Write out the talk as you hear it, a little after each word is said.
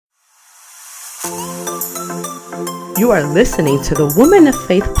You are listening to the Woman of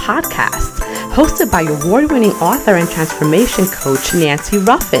Faith podcast, hosted by award-winning author and transformation coach Nancy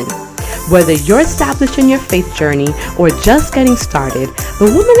Ruffin. Whether you're established in your faith journey or just getting started,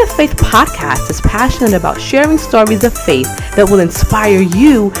 the Woman of Faith podcast is passionate about sharing stories of faith that will inspire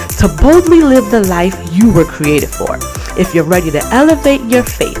you to boldly live the life you were created for. If you're ready to elevate your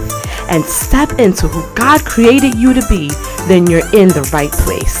faith and step into who God created you to be, then you're in the right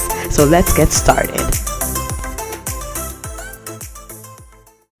place. So let's get started.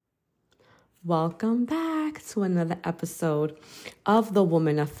 Welcome back to another episode of the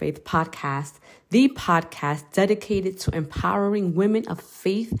Woman of Faith podcast, the podcast dedicated to empowering women of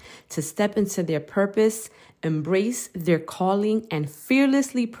faith to step into their purpose, embrace their calling, and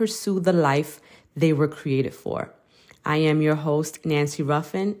fearlessly pursue the life they were created for. I am your host, Nancy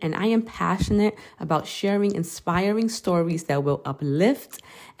Ruffin, and I am passionate about sharing inspiring stories that will uplift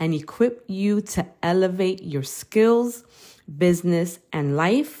and equip you to elevate your skills, business, and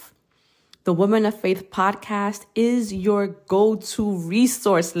life. The Woman of Faith podcast is your go-to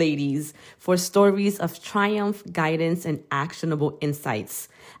resource, ladies, for stories of triumph, guidance, and actionable insights.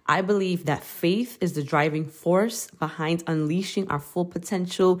 I believe that faith is the driving force behind unleashing our full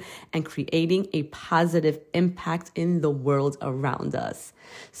potential and creating a positive impact in the world around us.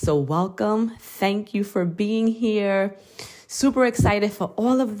 So welcome. Thank you for being here. Super excited for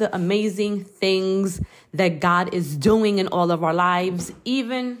all of the amazing things that God is doing in all of our lives,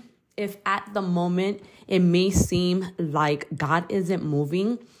 even if at the moment it may seem like God isn't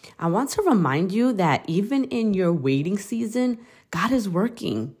moving. I want to remind you that even in your waiting season, God is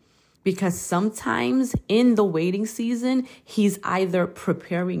working, because sometimes in the waiting season, He's either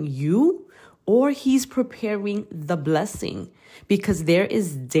preparing you or He's preparing the blessing, because there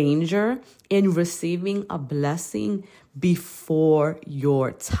is danger in receiving a blessing before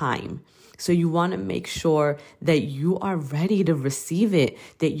your time. So you want to make sure that you are ready to receive it,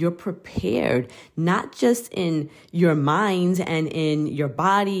 that you're prepared, not just in your mind and in your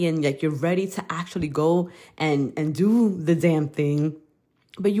body, and like you're ready to actually go and do the damn thing.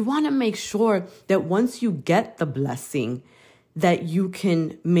 But you want to make sure that once you get the blessing, that you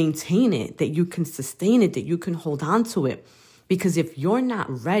can maintain it, that you can sustain it, that you can hold on to it. Because if you're not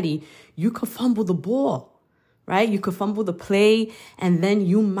ready, you could fumble the ball. Right? You could fumble the play, and then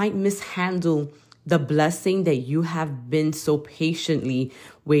you might mishandle the blessing that you have been so patiently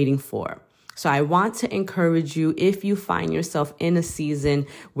waiting for. So I want to encourage you, if you find yourself in a season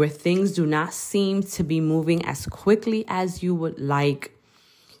where things do not seem to be moving as quickly as you would like,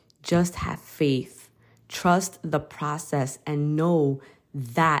 just have faith, trust the process, and know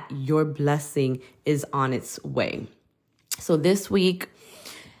that your blessing is on its way. So this week,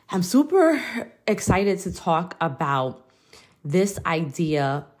 I'm super excited to talk about this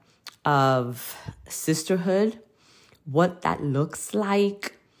idea of sisterhood, what that looks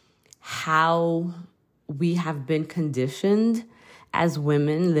like, how we have been conditioned as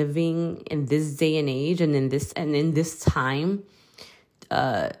women living in this day and age and in this time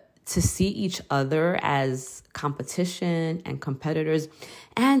to see each other as competition and competitors.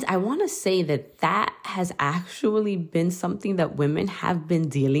 And I want to say that has actually been something that women have been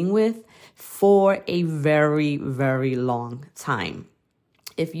dealing with for a very, very long time.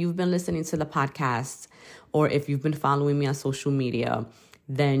 If you've been listening to the podcast, or if you've been following me on social media,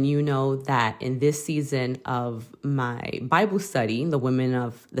 then you know that in this season of my Bible study,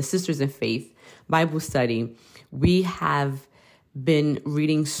 the Sisters in Faith Bible study, we have been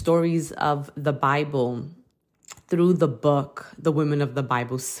reading stories of the Bible through the book, The Women of the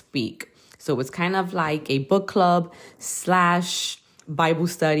Bible Speak. So it's kind of like a book club / Bible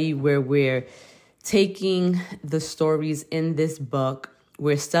study where we're taking the stories in this book,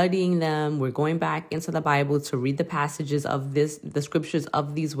 we're studying them, we're going back into the Bible to read the passages of the scriptures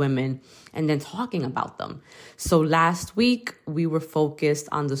of these women, and then talking about them. So last week, we were focused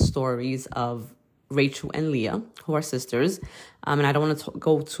on the stories of Rachel and Leah, who are sisters. And I don't want to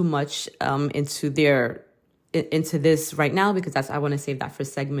go too much into this right now, because I want to save that for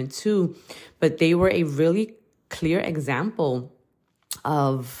segment 2. But they were a really clear example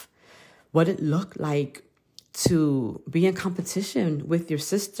of what it looked like to be in competition with your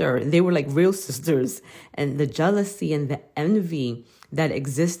sister. They were like real sisters, and the jealousy and the envy that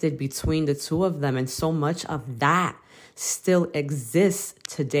existed between the two of them. And so much of that still exists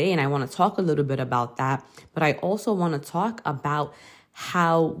today. And I want to talk a little bit about that. But I also want to talk about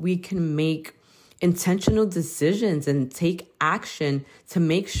how we can make intentional decisions and take action to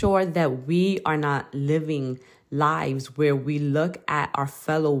make sure that we are not living lives where we look at our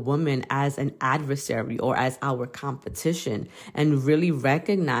fellow woman as an adversary or as our competition, and really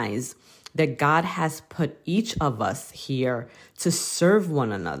recognize that God has put each of us here to serve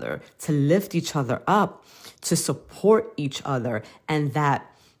one another, to lift each other up, to support each other, and that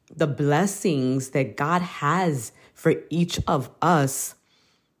the blessings that God has for each of us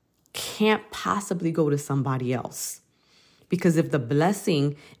can't possibly go to somebody else. Because if the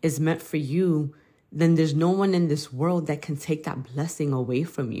blessing is meant for you, then there's no one in this world that can take that blessing away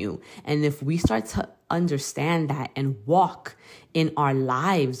from you. And if we start to understand that and walk in our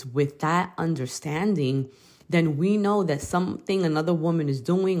lives with that understanding, then we know that something another woman is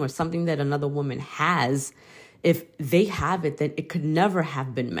doing or something that another woman has, if they have it, then it could never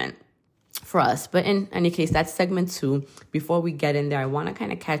have been meant for us. But in any case, that's segment 2. Before we get in there, I want to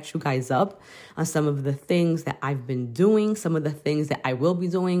kind of catch you guys up on some of the things that I've been doing, some of the things that I will be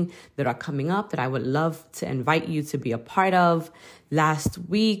doing that are coming up that I would love to invite you to be a part of. Last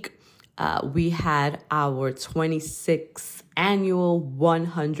week, we had our 26th annual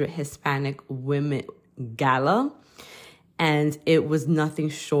 100 Hispanic Women Gala, and it was nothing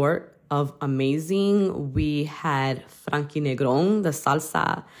short of amazing. We had Frankie Negron, the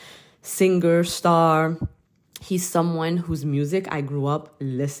salsa singer, star. He's someone whose music I grew up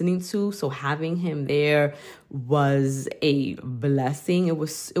listening to, so having him there was a blessing. It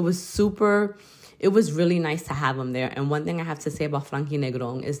was really nice to have him there. And one thing I have to say about Frankie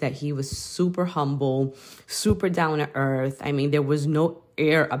Negron is that he was super humble, super down to earth. I mean, there was no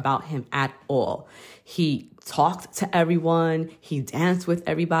air about him at all. He talked to everyone. He danced with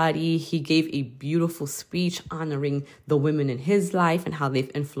everybody. He gave a beautiful speech honoring the women in his life and how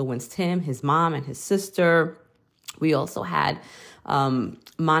they've influenced him, his mom and his sister. We also had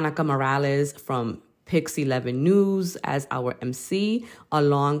Monica Morales from Pix 11 News as our MC,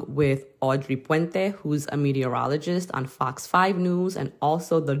 along with Audrey Puente, who's a meteorologist on Fox 5 News, and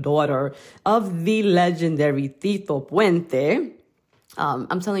also the daughter of the legendary Tito Puente.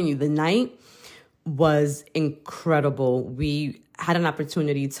 I'm telling you, the night was incredible. We had an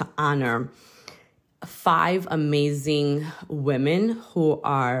opportunity to honor 5 amazing women who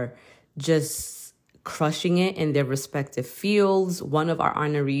are just crushing it in their respective fields. One of our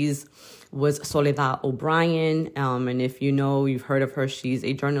honorees was Soledad O'Brien. And if you know, you've heard of her, she's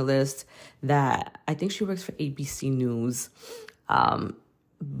a journalist that I think she works for ABC News.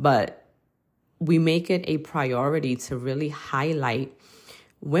 But we make it a priority to really highlight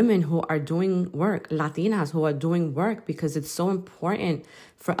women who are doing work, Latinas who are doing work, because it's so important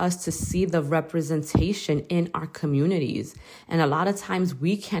for us to see the representation in our communities. And a lot of times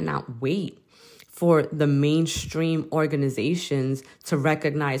we cannot wait for the mainstream organizations to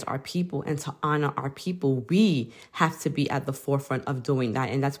recognize our people and to honor our people. We have to be at the forefront of doing that.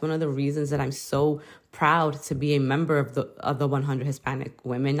 And that's one of the reasons that I'm so proud to be a member of the 100 Hispanic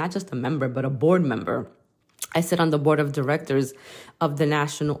Women, not just a member, but a board member. I sit on the board of directors of the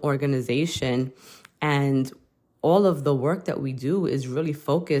national organization, and all of the work that we do is really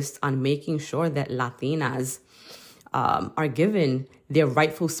focused on making sure that Latinas are given their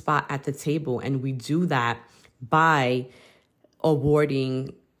rightful spot at the table. And we do that by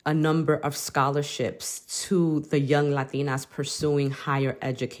awarding a number of scholarships to the young Latinas pursuing higher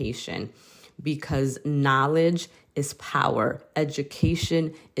education, because knowledge is power.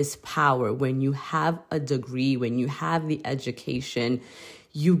 Education is power. When you have a degree, when you have the education,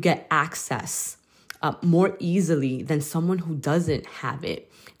 you get access more easily than someone who doesn't have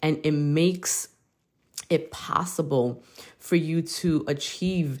it. And it makes it possible for you to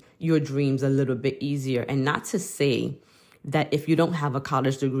achieve your dreams a little bit easier. And not to say that if you don't have a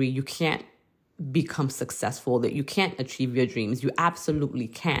college degree, you can't become successful, that you can't achieve your dreams. You absolutely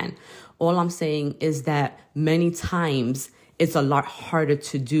can. All I'm saying is that many times it's a lot harder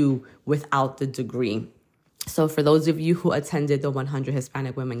to do without the degree. So for those of you who attended the 100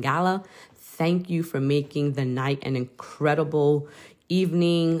 Hispanic Women Gala, thank you for making the night an incredible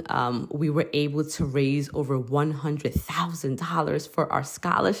evening. We were able to raise over $100,000 for our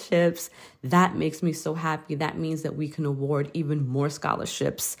scholarships. That makes me so happy. That means that we can award even more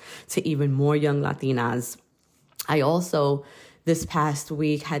scholarships to even more young Latinas. I also, this past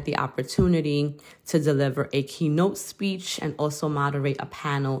week, had the opportunity to deliver a keynote speech and also moderate a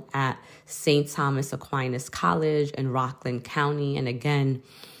panel at St. Thomas Aquinas College in Rockland County. And again,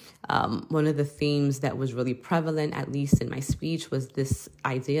 one of the themes that was really prevalent, at least in my speech, was this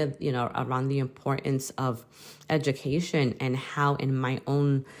idea, around the importance of education and how in my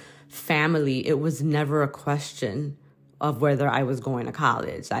own family, it was never a question of whether I was going to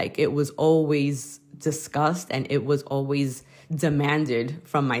college. Like, it was always discussed and it was always demanded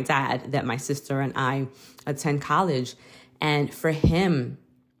from my dad that my sister and I attend college. And for him,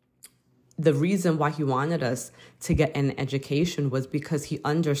 the reason why he wanted us to get an education was because he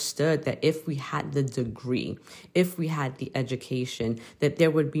understood that if we had the degree, if we had the education, that there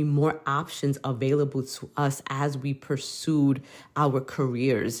would be more options available to us as we pursued our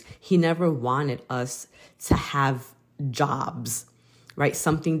careers. He never wanted us to have jobs, right?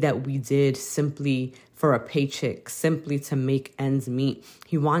 Something that we did simply for a paycheck, simply to make ends meet.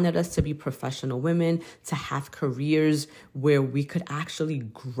 He wanted us to be professional women, to have careers where we could actually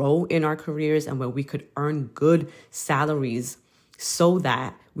grow in our careers and where we could earn good salaries so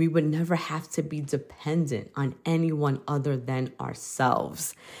that we would never have to be dependent on anyone other than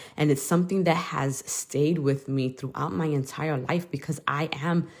ourselves. And it's something that has stayed with me throughout my entire life because I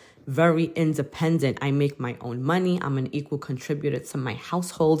am very independent. I make my own money. I'm an equal contributor to my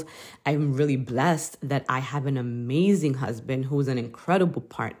household. I'm really blessed that I have an amazing husband who's an incredible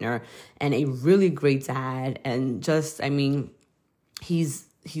partner and a really great dad. And just,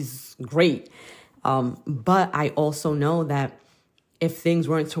 he's great. But I also know that if things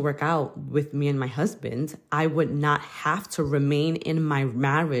weren't to work out with me and my husband, I would not have to remain in my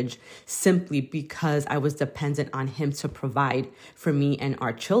marriage simply because I was dependent on him to provide for me and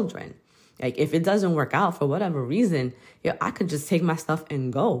our children. Like if it doesn't work out for whatever reason, I could just take my stuff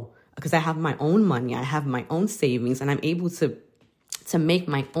and go because I have my own money. I have my own savings and I'm able to make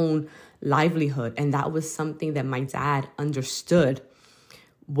my own livelihood. And that was something that my dad understood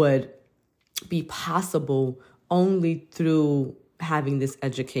would be possible only through having this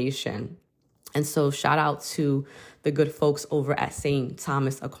education. And so shout out to the good folks over at St.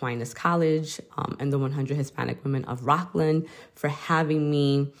 Thomas Aquinas College and the 100 Hispanic Women of Rockland for having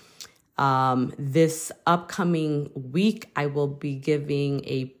me. This upcoming week, I will be giving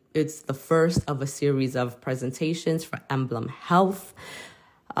it's the first of a series of presentations for Emblem Health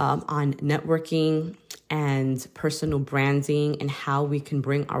on networking and personal branding and how we can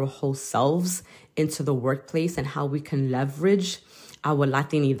bring our whole selves into the workplace and how we can leverage our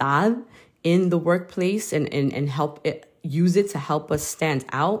Latinidad in the workplace and use it to help us stand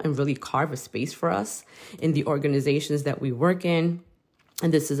out and really carve a space for us in the organizations that we work in.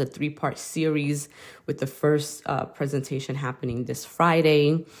 And this is a 3-part series with the first presentation happening this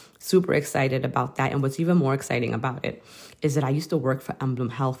Friday. Super excited about that. And what's even more exciting about it is that I used to work for Emblem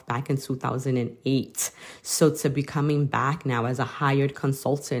Health back in 2008. So to be coming back now as a hired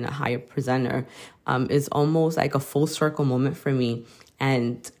consultant, a hired presenter, is almost like a full circle moment for me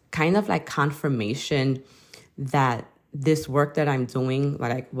and kind of like confirmation that this work that I'm doing,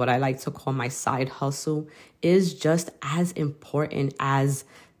 like what I like to call my side hustle, is just as important as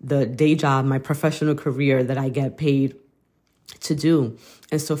the day job, my professional career that I get paid to do.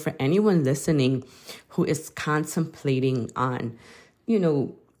 And so for anyone listening who is contemplating on,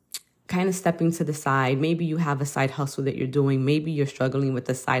 kind of stepping to the side, maybe you have a side hustle that you're doing, maybe you're struggling with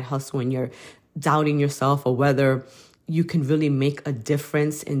the side hustle and you're doubting yourself or whether you can really make a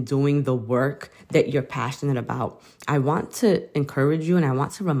difference in doing the work that you're passionate about. I want to encourage you and I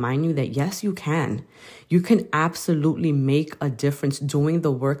want to remind you that yes, you can. You can absolutely make a difference doing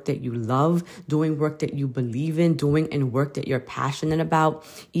the work that you love, doing work that you believe in, doing and work that you're passionate about,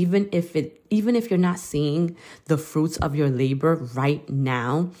 even if you're not seeing the fruits of your labor right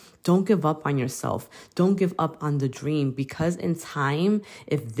now. Don't give up on yourself. Don't give up on the dream, because in time,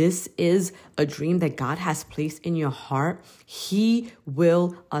 if this is a dream that God has placed in your heart, He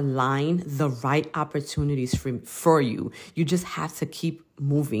will align the right opportunities for you. You just have to keep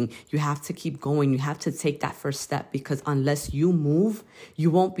moving. You have to keep going. You have to take that first step, because unless you move,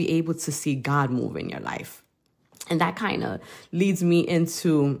 you won't be able to see God move in your life. And that kind of leads me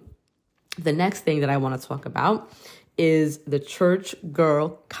into the next thing that I want to talk about is the Church Girl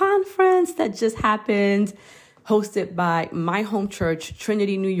Conference that just happened, hosted by my home church,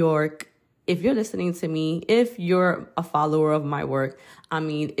 Trinity, New York. If you're listening to me, if you're a follower of my work,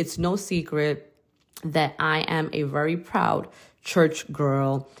 it's no secret that I am a very proud church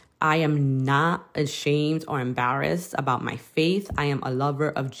girl. I am not ashamed or embarrassed about my faith. I am a lover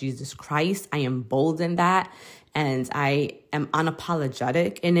of Jesus Christ. I am bold in that. And I am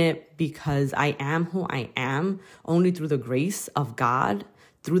unapologetic in it, because I am who I am only through the grace of God,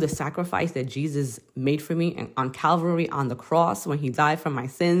 through the sacrifice that Jesus made for me on Calvary, on the cross, when He died for my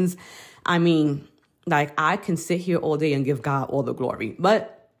sins. I can sit here all day and give God all the glory,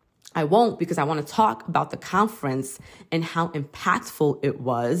 but I won't, because I want to talk about the conference and how impactful it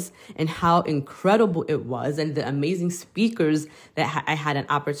was and how incredible it was, and the amazing speakers that I had an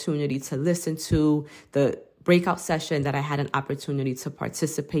opportunity to listen to, the breakout session that I had an opportunity to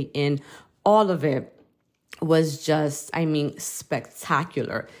participate in, all of it. was just,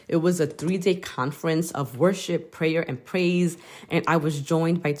 spectacular. It was a 3-day conference of worship, prayer, and praise. And I was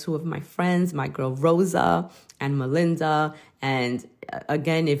joined by 2 of my friends, my girl Rosa and Melinda. And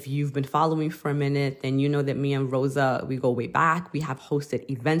again, if you've been following for a minute, then you know that me and Rosa, we go way back. We have hosted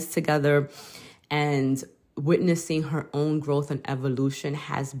events together, and witnessing her own growth and evolution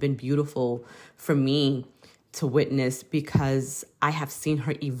has been beautiful for me to witness, because I have seen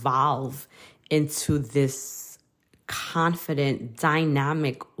her evolve into this confident,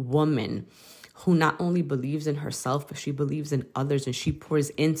 dynamic woman who not only believes in herself, but she believes in others, and she pours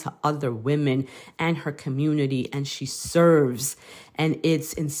into other women and her community, and she serves, and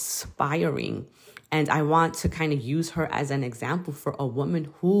it's inspiring. And I want to kind of use her as an example for a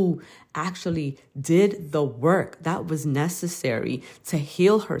woman who actually did the work that was necessary to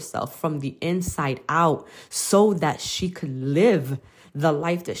heal herself from the inside out so that she could live the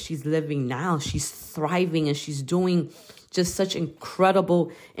life that she's living now. She's thriving, and she's doing just such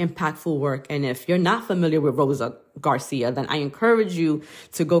incredible, impactful work. And if you're not familiar with Rosa Garcia, then I encourage you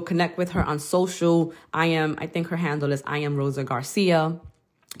to go connect with her on social. I think her handle is I am Rosa Garcia.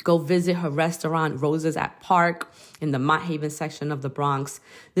 Go visit her restaurant, Rosa's at Park, in the Mott Haven section of the Bronx.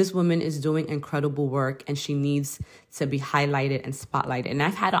 This woman is doing incredible work, and she needs to be highlighted and spotlighted. And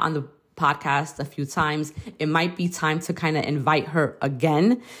I've had her on the podcast a few times. It might be time to kind of invite her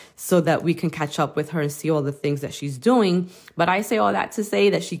again so that we can catch up with her and see all the things that she's doing. But I say all that to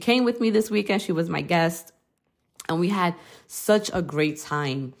say that she came with me this weekend. She was my guest, and we had such a great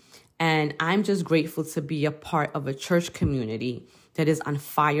time. And I'm just grateful to be a part of a church community that is on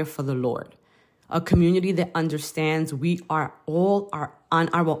fire for the Lord. A community that understands we are all on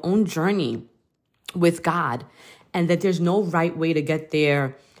our own journey with God, and that there's no right way to get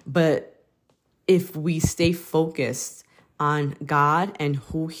there. But if we stay focused on God and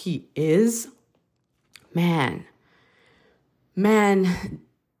who He is, man,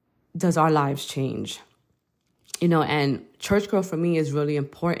 does our lives change. And church girl for me is really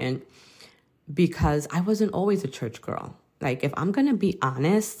important, because I wasn't always a church girl. Like, if I'm going to be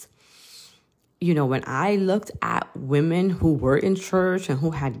honest, when I looked at women who were in church and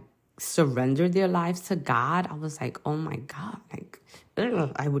who had surrendered their lives to God, I was like, oh my God,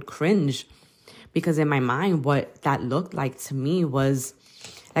 I would cringe. Because in my mind, what that looked like to me was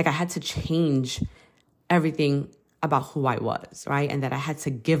like I had to change everything about who I was, right? And that I had to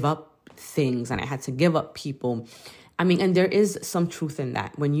give up things, and I had to give up people. And there is some truth in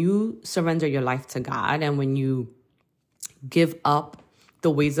that. When you surrender your life to God, and when you give up the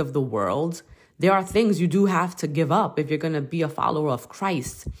ways of the world, there are things you do have to give up if you're going to be a follower of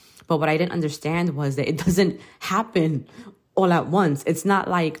Christ. But what I didn't understand was that it doesn't happen all at once. It's not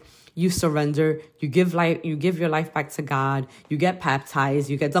like you surrender, you give your life back to God, you get baptized,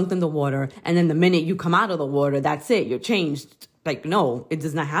 you get dunked in the water, and then the minute you come out of the water, that's it, you're changed. No, it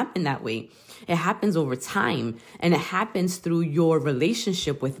does not happen that way. It happens over time, and it happens through your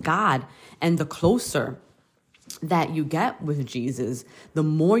relationship with God. And the closer that you get with Jesus, the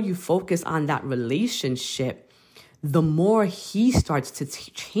more you focus on that relationship, the more He starts to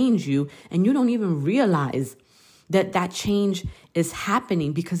change you, and you don't even realize that change is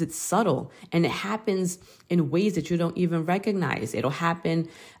happening, because it's subtle, and it happens in ways that you don't even recognize. It'll happen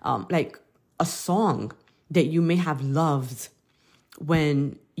like a song that you may have loved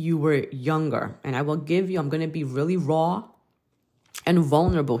when you were younger. And I'm going to be really raw and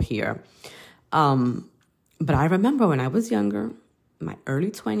vulnerable here. But I remember when I was younger, my early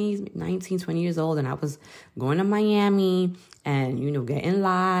 20s, 19, 20 years old, and I was going to Miami and, getting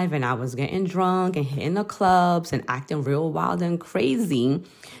live, and I was getting drunk and hitting the clubs and acting real wild and crazy.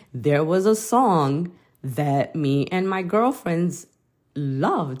 There was a song that me and my girlfriends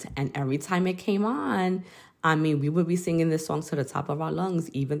loved. And every time it came on, we would be singing this song to the top of our lungs,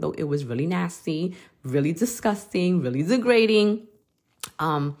 even though it was really nasty, really disgusting, really degrading.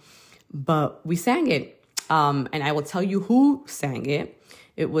 But we sang it. And I will tell you who sang it.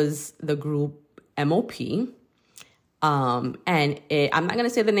 It was the group MOP. I'm not going to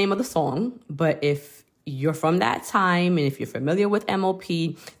say the name of the song, but if you're from that time and if you're familiar with MOP,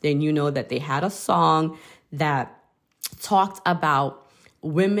 then you know that they had a song that talked about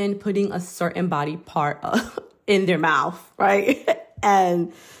women putting a certain body part in their mouth, right?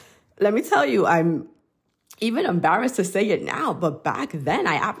 And let me tell you, I'm even embarrassed to say it now, but back then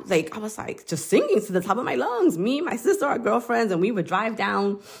I was just singing to the top of my lungs. Me, my sister, our girlfriends, and we would drive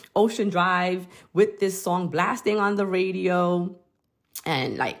down Ocean Drive with this song blasting on the radio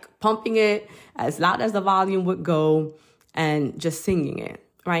and pumping it as loud as the volume would go and just singing it,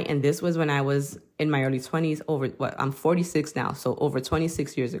 right? And this was when I was in my early 20s, I'm 46 now, so over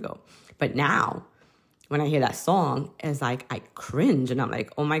 26 years ago. But now, when I hear that song, is like, I cringe and I'm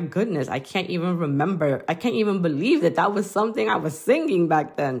like, oh my goodness, I can't even remember. I can't even believe that was something I was singing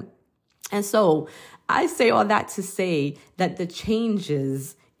back then. And so I say all that to say that the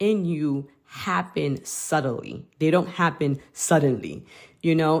changes in you happen subtly. They don't happen suddenly,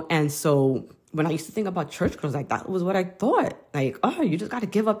 And so when I used to think about church girls, like that was what I thought. Like, oh, you just got to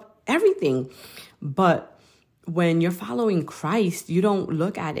give up everything. But when you're following Christ, you don't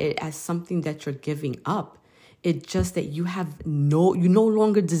look at it as something that you're giving up. It's just that you no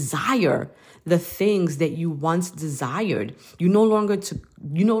longer desire the things that you once desired. You no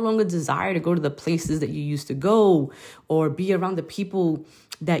longer desire to go to the places that you used to go or be around the people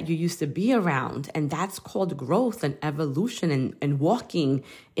that you used to be around. And that's called growth and evolution and walking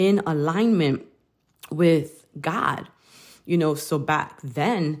in alignment with God. So back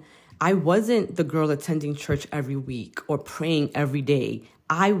then, I wasn't the girl attending church every week or praying every day.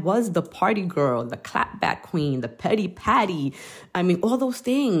 I was the party girl, the clapback queen, the petty patty. I mean, all those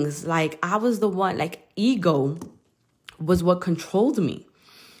things. Like, I was the one, like, ego was what controlled me.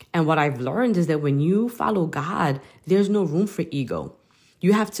 And what I've learned is that when you follow God, there's no room for ego.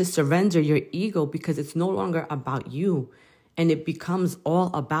 You have to surrender your ego because it's no longer about you and it becomes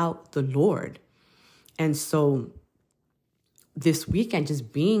all about the Lord. And so this weekend,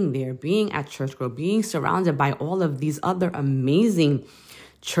 just being there, being at Church Girl, being surrounded by all of these other amazing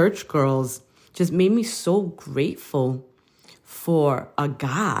church girls just made me so grateful for a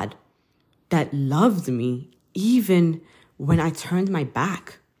God that loved me even when I turned my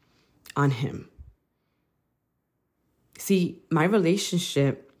back on him. See, my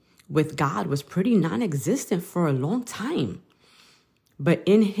relationship with God was pretty non-existent for a long time. But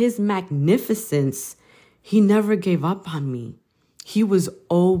in his magnificence, he never gave up on me. He was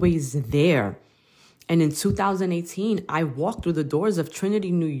always there. And in 2018, I walked through the doors of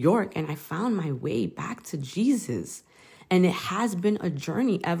Trinity, New York, and I found my way back to Jesus. And it has been a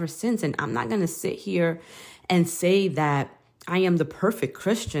journey ever since. And I'm not going to sit here and say that I am the perfect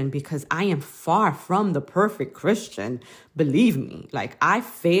Christian because I am far from the perfect Christian. Believe me, like I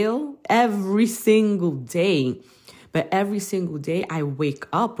fail every single day. But every single day I wake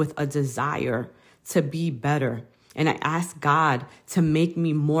up with a desire to be better. And I ask God to make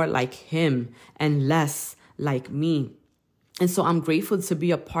me more like him and less like me. And so I'm grateful to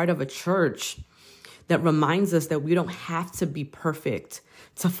be a part of a church that reminds us that we don't have to be perfect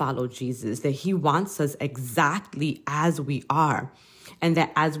to follow Jesus, that he wants us exactly as we are. And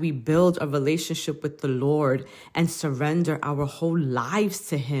that as we build a relationship with the Lord and surrender our whole lives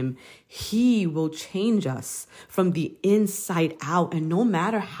to him, he will change us from the inside out. And no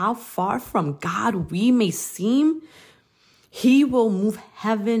matter how far from God we may seem, he will move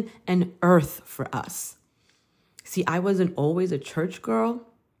heaven and earth for us. See, I wasn't always a church girl,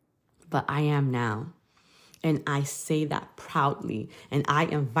 but I am now. And I say that proudly. And I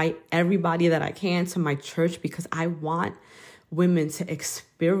invite everybody that I can to my church because I want women to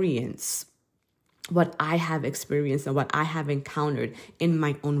experience what I have experienced and what I have encountered in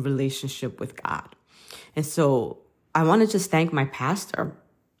my own relationship with God. And so I want to just thank my pastor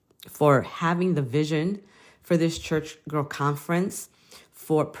for having the vision for this church girl conference,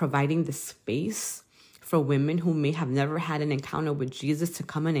 for providing the space for women who may have never had an encounter with Jesus to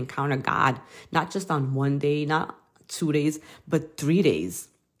come and encounter God, not just on one day, not 2 days, but 3 days.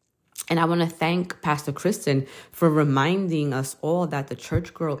 And I want to thank Pastor Kristen for reminding us all that the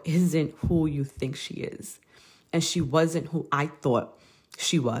church girl isn't who you think she is. And she wasn't who I thought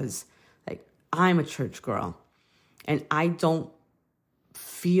she was. Like, I'm a church girl. And I don't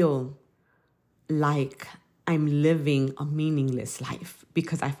feel like I'm living a meaningless life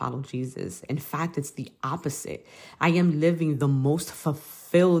because I follow Jesus. In fact, it's the opposite. I am living the most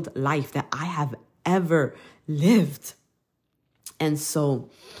fulfilled life that I have ever lived. And so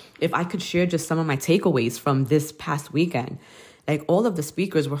if I could share just some of my takeaways from this past weekend, like all of the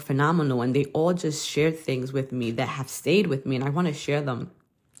speakers were phenomenal and they all just shared things with me that have stayed with me. And I want to share them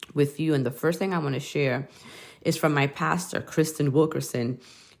with you. And the first thing I want to share is from my pastor, Kristen Wilkerson,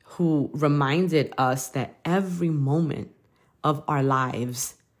 who reminded us that every moment of our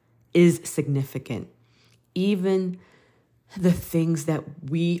lives is significant. Even the things that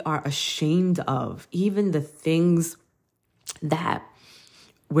we are ashamed of, even the things that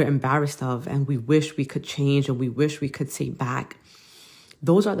we're embarrassed of and we wish we could change and we wish we could take back,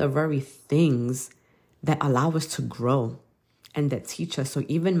 those are the very things that allow us to grow and that teach us. So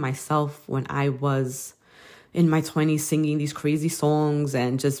even myself, when I was in my 20s singing these crazy songs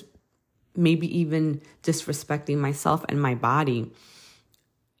and just maybe even disrespecting myself and my body,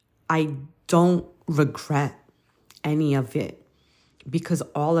 I don't regret any of it because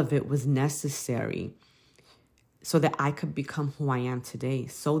all of it was necessary so that I could become who I am today,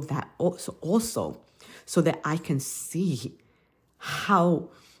 so that also so that I can see how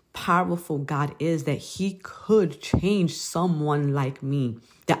powerful God is, that he could change someone like me,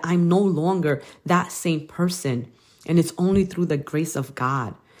 that I'm no longer that same person. And it's only through the grace of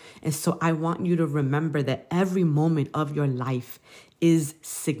God. And so I want you to remember that every moment of your life is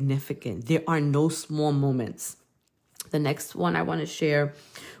significant. There are no small moments. The next one I want to share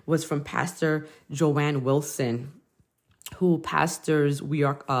was from Pastor Joanne Wilson, who pastors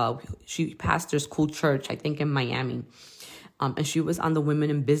she pastors Cool Church, I think in Miami. And she was on the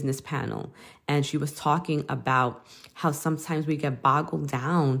Women in Business panel. And she was talking about how sometimes we get boggled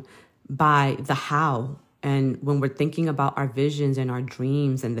down by the how. And when we're thinking about our visions and our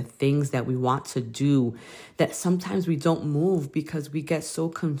dreams and the things that we want to do, that sometimes we don't move because we get so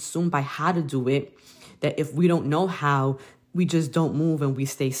consumed by how to do it, that if we don't know how, we just don't move and we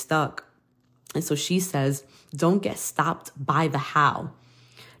stay stuck. And so she says, don't get stopped by the how.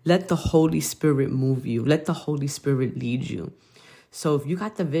 Let the Holy Spirit move you. Let the Holy Spirit lead you. So if you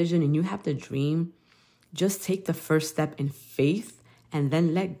got the vision and you have the dream, just take the first step in faith and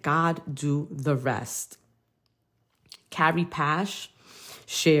then let God do the rest. Carrie Pash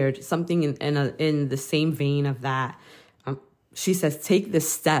shared something in the same vein of that. She says, take the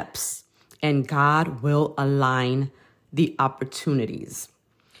steps and God will align the opportunities.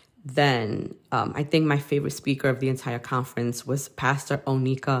 Then I think my favorite speaker of the entire conference was Pastor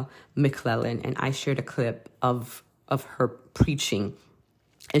Onika McClellan, and I shared a clip of her preaching.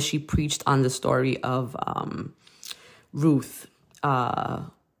 And she preached on the story of Ruth.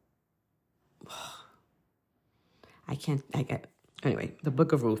 Anyway, the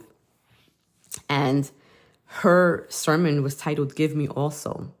book of Ruth. And her sermon was titled, Give Me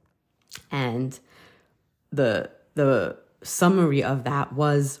Also. And the summary of that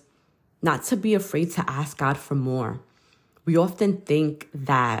was not to be afraid to ask God for more. We often think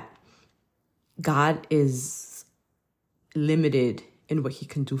that God is limited in what he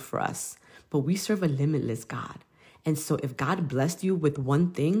can do for us, but we serve a limitless God. And so if God blessed you with one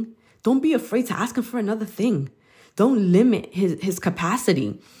thing, don't be afraid to ask him for another thing. Don't limit his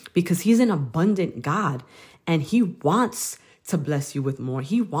capacity, because he's an abundant God and he wants to bless you with more.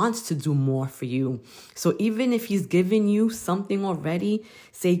 He wants to do more for you. So even if he's given you something already,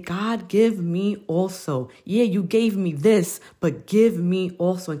 say, God, give me also. Yeah, you gave me this, but give me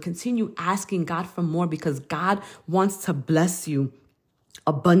also. And continue asking God for more, because God wants to bless you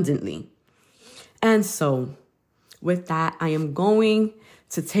abundantly. And so with that, I am going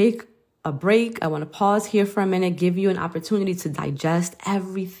to take a break. I want to pause here for a minute, give you an opportunity to digest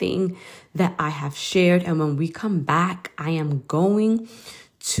everything that I have shared. And when we come back, I am going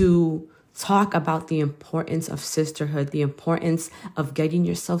to talk about the importance of sisterhood, the importance of getting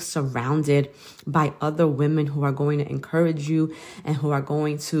yourself surrounded by other women who are going to encourage you and who are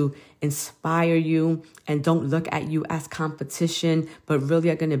going to inspire you and don't look at you as competition, but really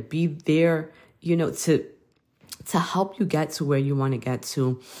are going to be there, to help you get to where you want to get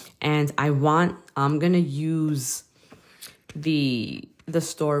to. And I'm going to use the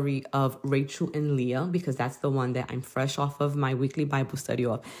story of Rachel and Leah, because that's the one that I'm fresh off of my weekly Bible study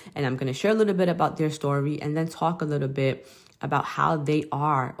of. And I'm going to share a little bit about their story and then talk a little bit about how they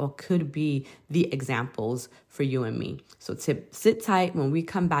are or could be the examples for you and me. So sit tight. When we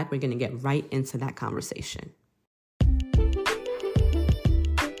come back, we're going to get right into that conversation.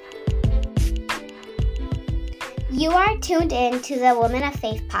 You are tuned in to the Woman of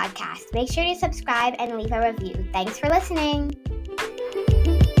Faith podcast. Make sure to subscribe and leave a review. Thanks for listening.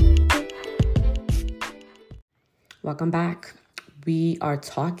 Welcome back. We are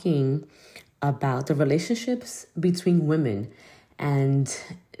talking about the relationships between women. And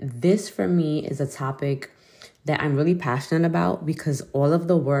this for me is a topic that I'm really passionate about, because all of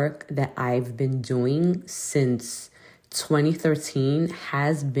the work that I've been doing since 2013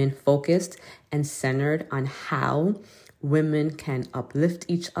 has been focused and centered on how women can uplift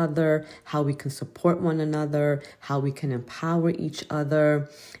each other, how we can support one another, how we can empower each other.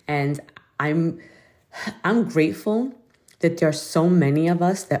 And I'm grateful that there are so many of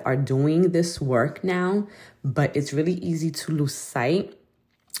us that are doing this work now, but it's really easy to lose sight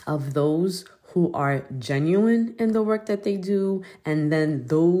of those who are genuine in the work that they do, and then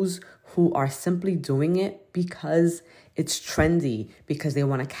those who are simply doing it because it's trendy, because they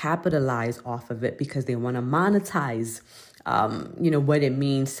want to capitalize off of it, because they want to monetize, what it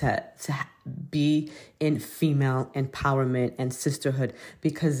means to be in female empowerment and sisterhood,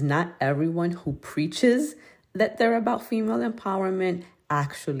 because not everyone who preaches that they're about female empowerment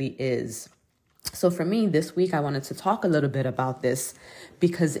actually is. So for me, this week, I wanted to talk a little bit about this,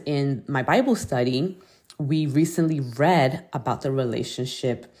 because in my Bible study, we recently read about the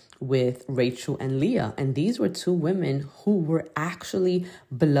relationship with Rachel and Leah. And these were two women who were actually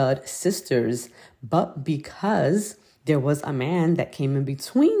blood sisters. But because there was a man that came in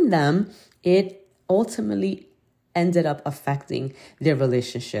between them, it ultimately ended up affecting their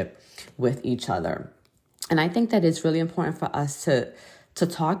relationship with each other. And I think that it's really important for us to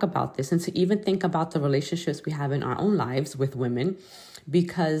talk about this and to even think about the relationships we have in our own lives with women,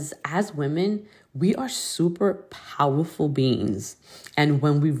 because as women, we are super powerful beings. And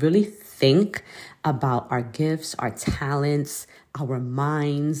when we really think about our gifts, our talents, our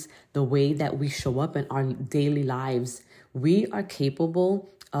minds, the way that we show up in our daily lives, we are capable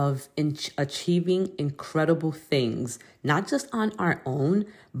of achieving incredible things, not just on our own,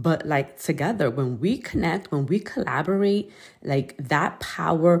 but like together. When we connect, when we collaborate, like that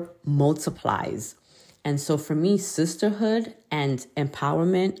power multiplies. And so for me, sisterhood and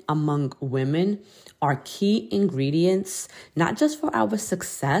empowerment among women are key ingredients, not just for our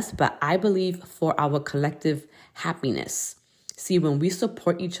success, but I believe for our collective happiness. See, when we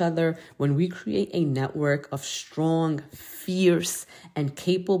support each other, when we create a network of strong, fierce, and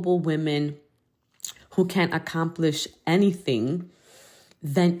capable women who can accomplish anything,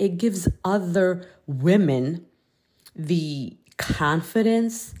 then it gives other women the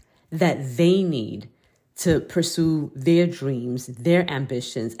confidence that they need to pursue their dreams, their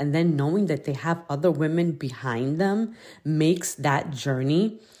ambitions. And then knowing that they have other women behind them makes that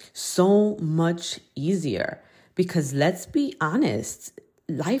journey so much easier. Because let's be honest,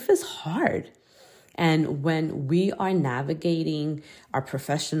 life is hard. And when we are navigating our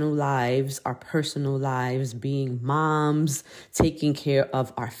professional lives, our personal lives, being moms, taking care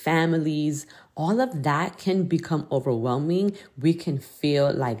of our families, all of that can become overwhelming. We can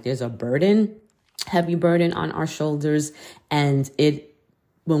feel like there's a burden, heavy burden on our shoulders. And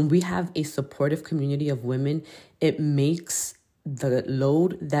when we have a supportive community of women, it makes the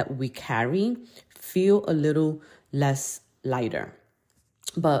load that we carry feel a little less lighter.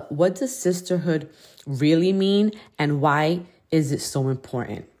 But what does sisterhood really mean, and why is it so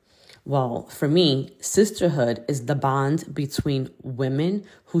important? Well, for me, sisterhood is the bond between women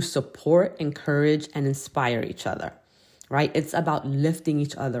who support, encourage, and inspire each other, right? It's about lifting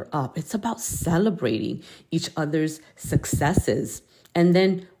each other up. It's about celebrating each other's successes, and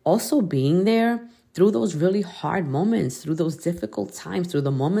then also being there through those really hard moments, through those difficult times, through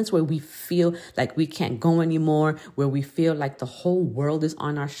the moments where we feel like we can't go anymore, where we feel like the whole world is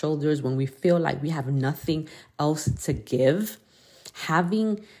on our shoulders, when we feel like we have nothing else to give.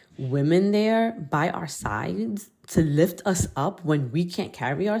 Having women there by our sides to lift us up when we can't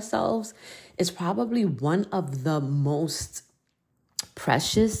carry ourselves is probably one of the most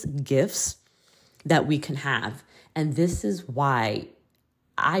precious gifts that we can have. And this is why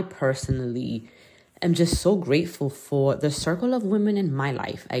I personally am just so grateful for the circle of women in my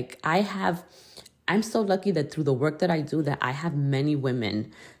life. I'm so lucky that through the work that I do, that I have many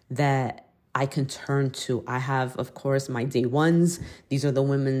women that I can turn to. I have, of course, my day ones. These are the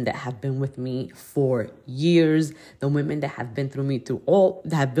women that have been with me for years, the women that have been with me through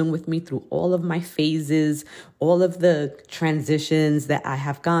all of my phases, all of the transitions that I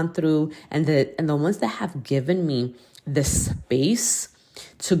have gone through, and the ones that have given me the space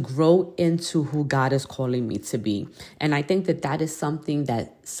to grow into who God is calling me to be. And I think that is something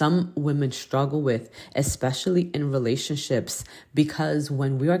that some women struggle with, especially in relationships, because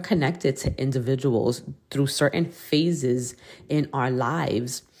when we are connected to individuals through certain phases in our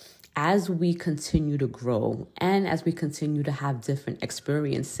lives, as we continue to grow and as we continue to have different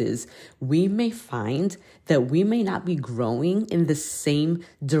experiences, we may find that we may not be growing in the same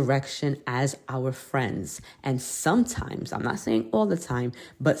direction as our friends. And sometimes, I'm not saying all the time,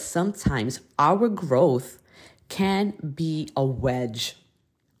 but sometimes our growth can be a wedge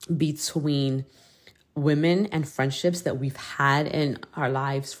between women and friendships that we've had in our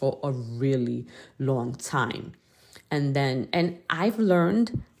lives for a really long time. And I've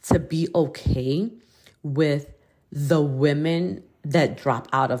learned to be okay with the women that drop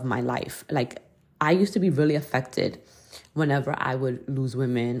out of my life. Like, I used to be really affected whenever I would lose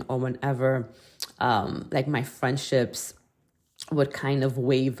women, or whenever my friendships would kind of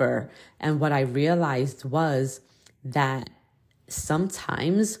waver. And what I realized was that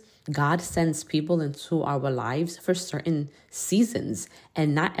sometimes God sends people into our lives for certain seasons,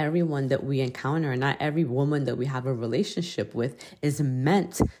 and not everyone that we encounter, not every woman that we have a relationship with is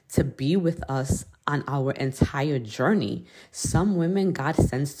meant to be with us on our entire journey. Some women God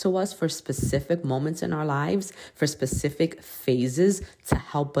sends to us for specific moments in our lives, for specific phases to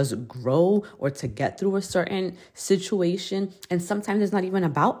help us grow or to get through a certain situation. And sometimes it's not even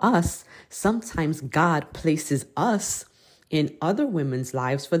about us. Sometimes God places us in other women's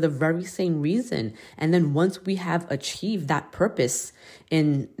lives for the very same reason. And then once we have achieved that purpose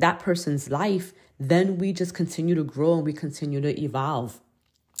in that person's life, then we just continue to grow and we continue to evolve.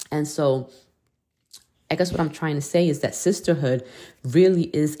 And so I guess what I'm trying to say is that sisterhood really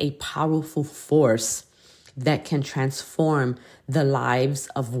is a powerful force that can transform the lives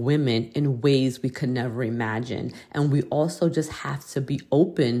of women in ways we could never imagine. And we also just have to be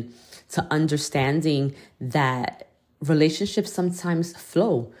open to understanding that relationships sometimes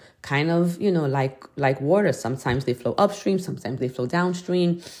flow kind of, like water. Sometimes they flow upstream, sometimes they flow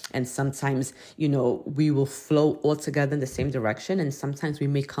downstream, and sometimes, we will flow all together in the same direction. And sometimes we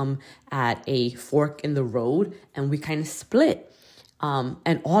may come at a fork in the road and we kind of split.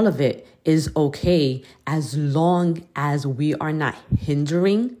 And all of it is okay as long as we are not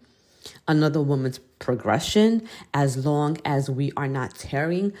hindering another woman's progression, as long as we are not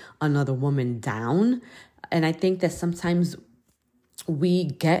tearing another woman down. And I think that sometimes we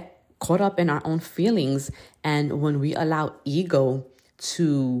get caught up in our own feelings. And when we allow ego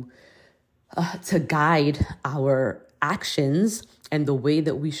to guide our actions and the way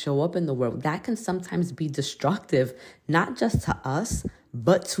that we show up in the world, that can sometimes be destructive, not just to us,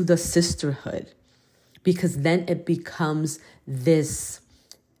 but to the sisterhood. Because then it becomes this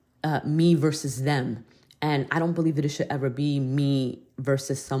me versus them. And I don't believe that it should ever be me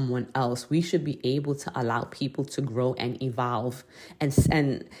versus someone else. We should be able to allow people to grow and evolve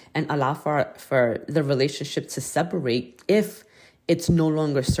and allow for the relationship to separate if it's no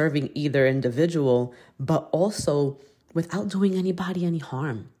longer serving either individual, but also without doing anybody any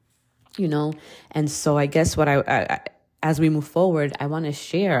harm, And so I guess what I as we move forward, I want to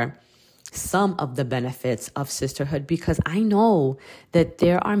share some of the benefits of sisterhood, because I know that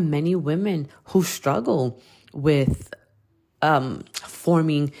there are many women who struggle with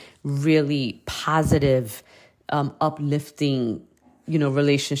forming really positive, uplifting,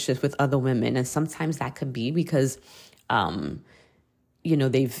 relationships with other women. And sometimes that could be because,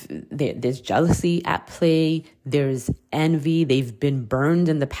 there's jealousy at play, there's envy, they've been burned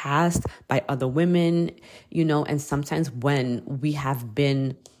in the past by other women, and sometimes when we have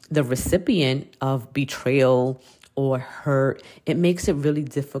been the recipient of betrayal or hurt, it makes it really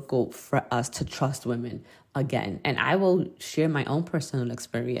difficult for us to trust women again. And I will share my own personal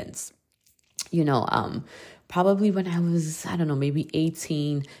experience. Probably when I was, maybe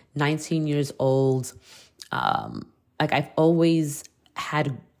 18, 19 years old, I've always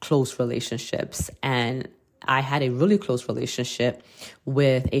had close relationships, and I had a really close relationship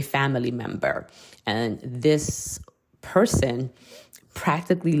with a family member. And this person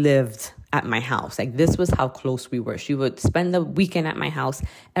practically lived at my house. This was how close we were. She would spend the weekend at my house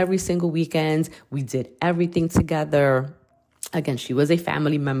every single weekend. We did everything together. Again, she was a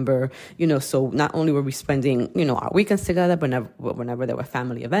family member, so not only were we spending, our weekends together, but whenever there were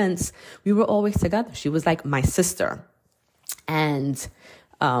family events, we were always together. She was like my sister. And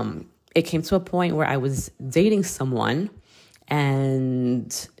it came to a point where I was dating someone,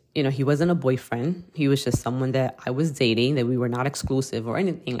 and he wasn't a boyfriend. He was just someone that I was dating, that we were not exclusive or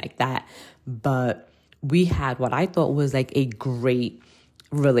anything like that. But we had what I thought was like a great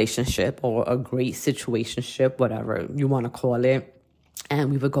relationship or a great situationship, whatever you want to call it. And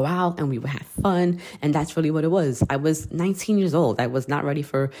we would go out and we would have fun. And that's really what it was. I was 19 years old. I was not ready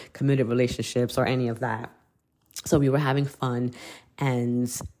for committed relationships or any of that. So we were having fun. And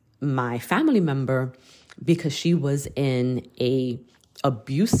my family member, because she was in a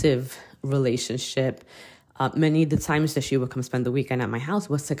abusive relationship, many of the times that she would come spend the weekend at my house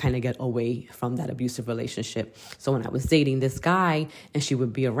was to kind of get away from that abusive relationship. So when I was dating this guy and she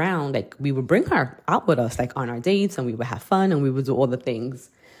would be around, we would bring her out with us, on our dates, and we would have fun and we would do all the things.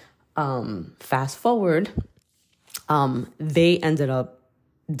 Fast forward, they ended up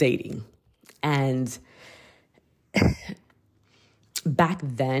dating. And back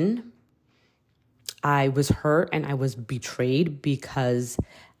then, I was hurt and I was betrayed because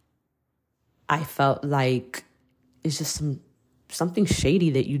I felt like it's just something shady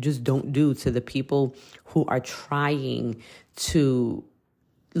that you just don't do to the people who are trying to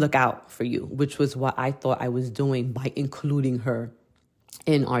look out for you, which was what I thought I was doing by including her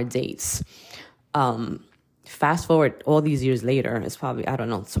in our dates. Fast forward all these years later, it's probably,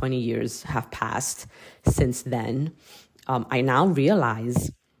 20 years have passed since then. I now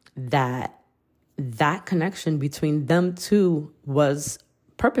realize that connection between them two was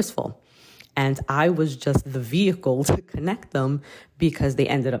purposeful. And I was just the vehicle to connect them because they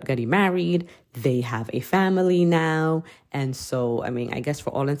ended up getting married. They have a family now. And so, I mean, I guess for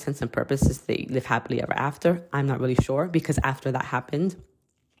all intents and purposes, they live happily ever after. I'm not really sure, because after that happened,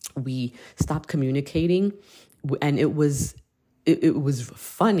 we stopped communicating. And it was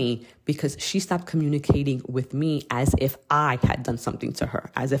funny because she stopped communicating with me as if I had done something to her,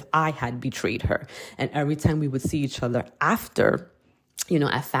 as if I had betrayed her. And every time we would see each other after,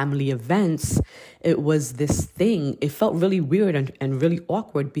 at family events, it was this thing. It felt really weird and really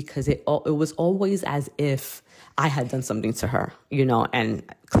awkward because it was always as if I had done something to her, and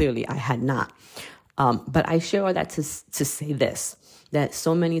clearly I had not. But I share all that to say this, that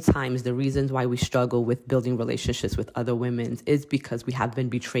so many times the reasons why we struggle with building relationships with other women is because we have been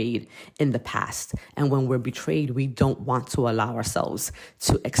betrayed in the past. And when we're betrayed, we don't want to allow ourselves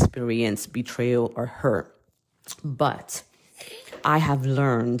to experience betrayal or hurt. But I have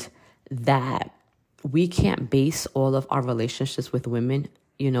learned that we can't base all of our relationships with women,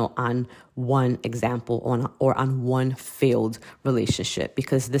 on one example or on one failed relationship,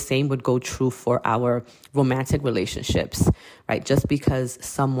 because the same would go true for our romantic relationships, right? Just because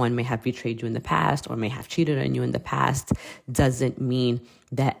someone may have betrayed you in the past or may have cheated on you in the past doesn't mean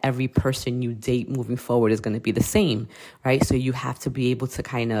that every person you date moving forward is going to be the same, right? So you have to be able to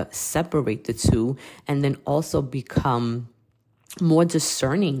kind of separate the two and then also become more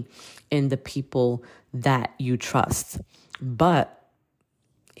discerning in the people that you trust. But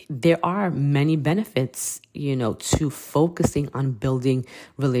there are many benefits, to focusing on building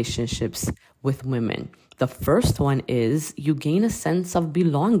relationships with women. The first one is you gain a sense of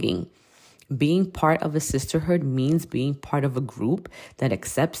belonging. Being part of a sisterhood means being part of a group that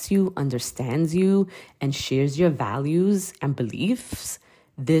accepts you, understands you, and shares your values and beliefs.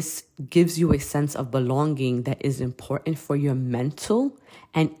 This gives you a sense of belonging that is important for your mental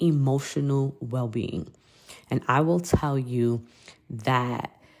and emotional well-being. And I will tell you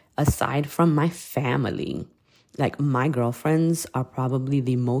that aside from my family, like my girlfriends are probably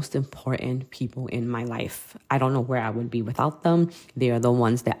the most important people in my life. I don't know where I would be without them. They are the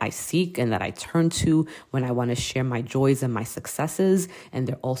ones that I seek and that I turn to when I want to share my joys and my successes. And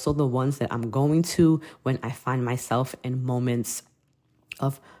they're also the ones that I'm going to when I find myself in moments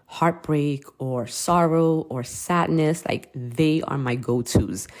of heartbreak or sorrow or sadness. Like, they are my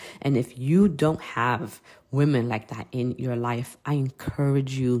go-tos. And if you don't have women like that in your life, I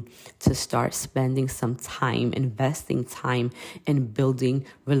encourage you to start spending some time, investing time in building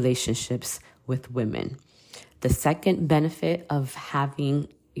relationships with women. The second benefit of having,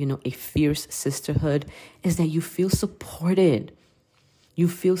 a fierce sisterhood is that you feel supported. You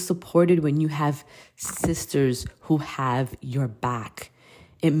feel supported when you have sisters who have your back.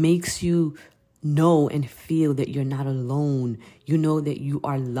 It makes you know and feel that you're not alone. You know that you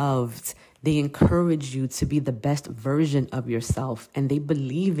are loved. They encourage you to be the best version of yourself, and they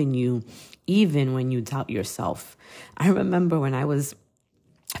believe in you even when you doubt yourself. I remember when I was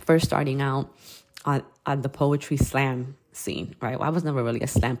first starting out on the poetry slam scene, right? Well, I was never really a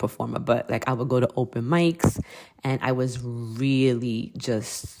slam performer, but I would go to open mics, and I was really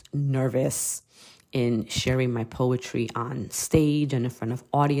just nervous in sharing my poetry on stage and in front of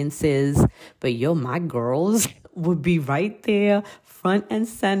audiences. But my girls would be right there, front and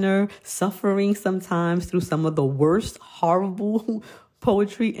center, suffering sometimes through some of the worst, horrible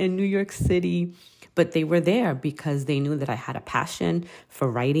poetry in New York City. But they were there because they knew that I had a passion for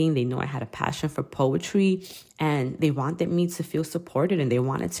writing. They knew I had a passion for poetry, and they wanted me to feel supported, and they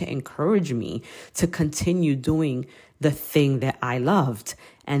wanted to encourage me to continue doing the thing that I loved.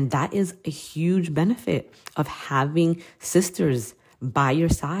 And that is a huge benefit of having sisters by your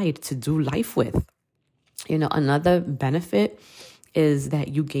side to do life with. Another benefit is that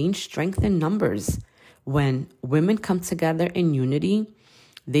you gain strength in numbers. When women come together in unity,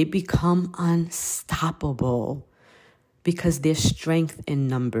 they become unstoppable because there's strength in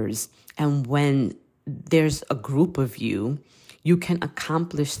numbers. And when there's a group of you, you can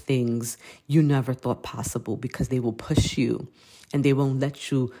accomplish things you never thought possible because they will push you and they won't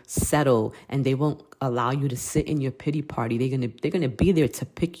let you settle, and they won't allow you to sit in your pity party. They're gonna be there to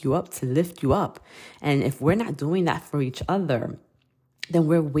pick you up, to lift you up. And if we're not doing that for each other, then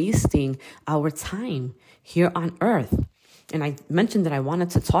we're wasting our time here on earth. And I mentioned that I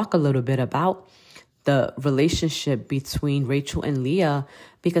wanted to talk a little bit about the relationship between Rachel and Leah,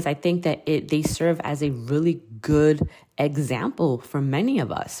 because I think that they serve as a really good example for many of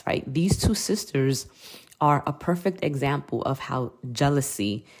us, right? These two sisters are a perfect example of how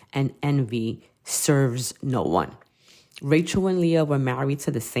jealousy and envy serves no one. Rachel and Leah were married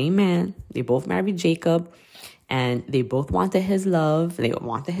to the same man. They both married Jacob. And they both wanted his love. They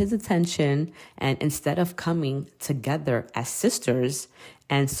wanted his attention. And instead of coming together as sisters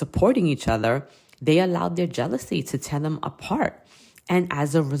and supporting each other, they allowed their jealousy to tear them apart. And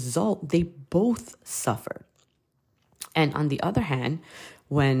as a result, they both suffered. And on the other hand,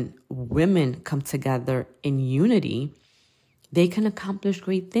 when women come together in unity, they can accomplish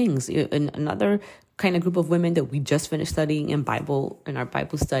great things. Another kind of group of women that we just finished studying in our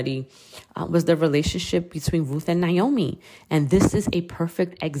Bible study was the relationship between Ruth and Naomi. And this is a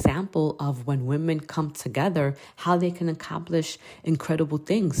perfect example of when women come together, how they can accomplish incredible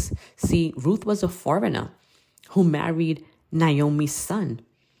things. See, Ruth was a foreigner who married Naomi's son.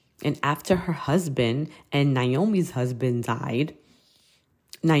 And after her husband and Naomi's husband died,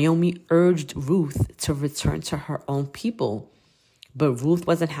 Naomi urged Ruth to return to her own people. But Ruth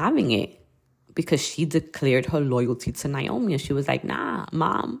wasn't having it because she declared her loyalty to Naomi. And she was like, nah,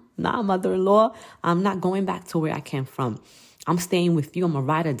 mother-in-law, I'm not going back to where I came from. I'm staying with you. I'm a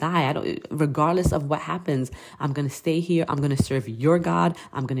ride or die. Regardless of what happens, I'm going to stay here. I'm going to serve your God.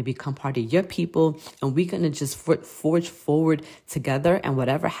 I'm going to become part of your people. And we're going to just forge forward together. And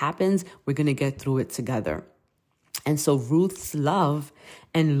whatever happens, we're going to get through it together. And so Ruth's love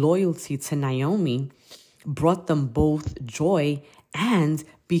and loyalty to Naomi brought them both joy. And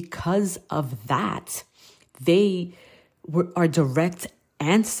because of that, they are direct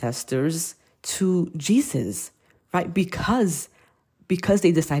ancestors to Jesus, right? Because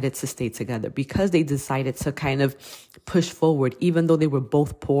they decided to stay together, because they decided to kind of push forward, even though they were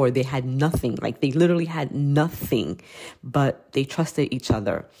both poor, they had nothing, like they literally had nothing, but they trusted each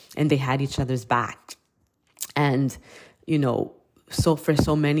other and they had each other's back. And, so for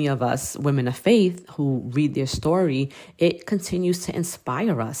so many of us women of faith who read their story, it continues to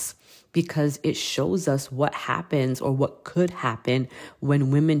inspire us because it shows us what happens or what could happen when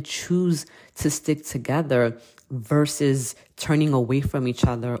women choose to stick together versus turning away from each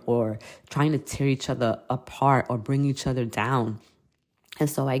other or trying to tear each other apart or bring each other down. And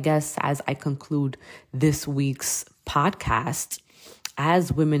so I guess as I conclude this week's podcast,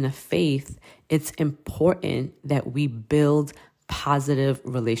 as women of faith, it's important that we build positive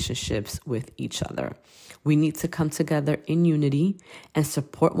relationships with each other. We need to come together in unity and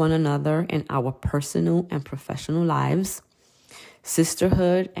support one another in our personal and professional lives.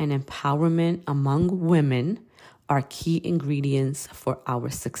 Sisterhood and empowerment among women are key ingredients for our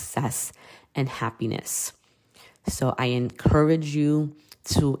success and happiness. So I encourage you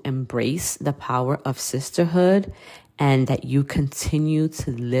to embrace the power of sisterhood and that you continue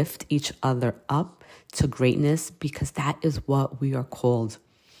to lift each other up to greatness because that is what we are called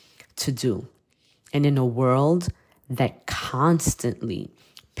to do. And in a world that constantly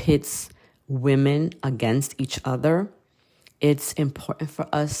pits women against each other, it's important for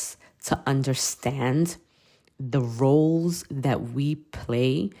us to understand the roles that we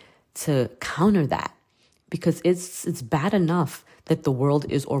play to counter that. Because it's bad enough that the world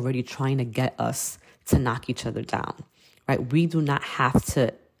is already trying to get us to knock each other down, right? We do not have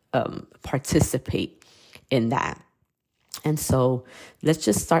to participate in that. And so let's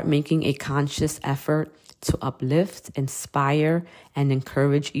just start making a conscious effort to uplift, inspire, and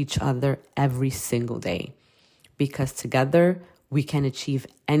encourage each other every single day. Because together we can achieve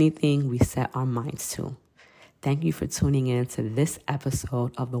anything we set our minds to. Thank you for tuning in to this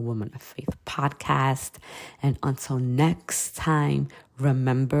episode of the Woman of Faith podcast. And until next time,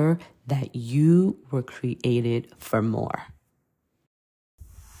 remember that you were created for more.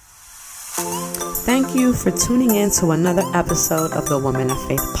 Thank you for tuning in to another episode of the Woman of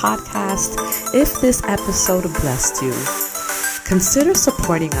Faith podcast. If this episode blessed you, consider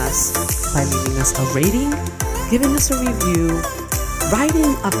supporting us by leaving us a rating, giving us a review,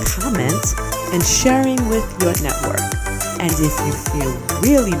 writing a comment, and sharing with your network. And if you feel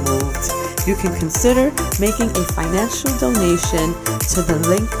really moved, you can consider making a financial donation to the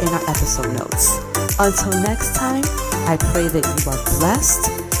link in our episode notes. Until next time, I pray that you are blessed,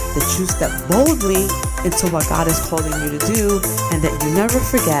 that you step boldly into what God is calling you to do, and that you never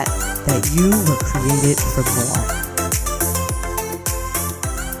forget that you were created for more.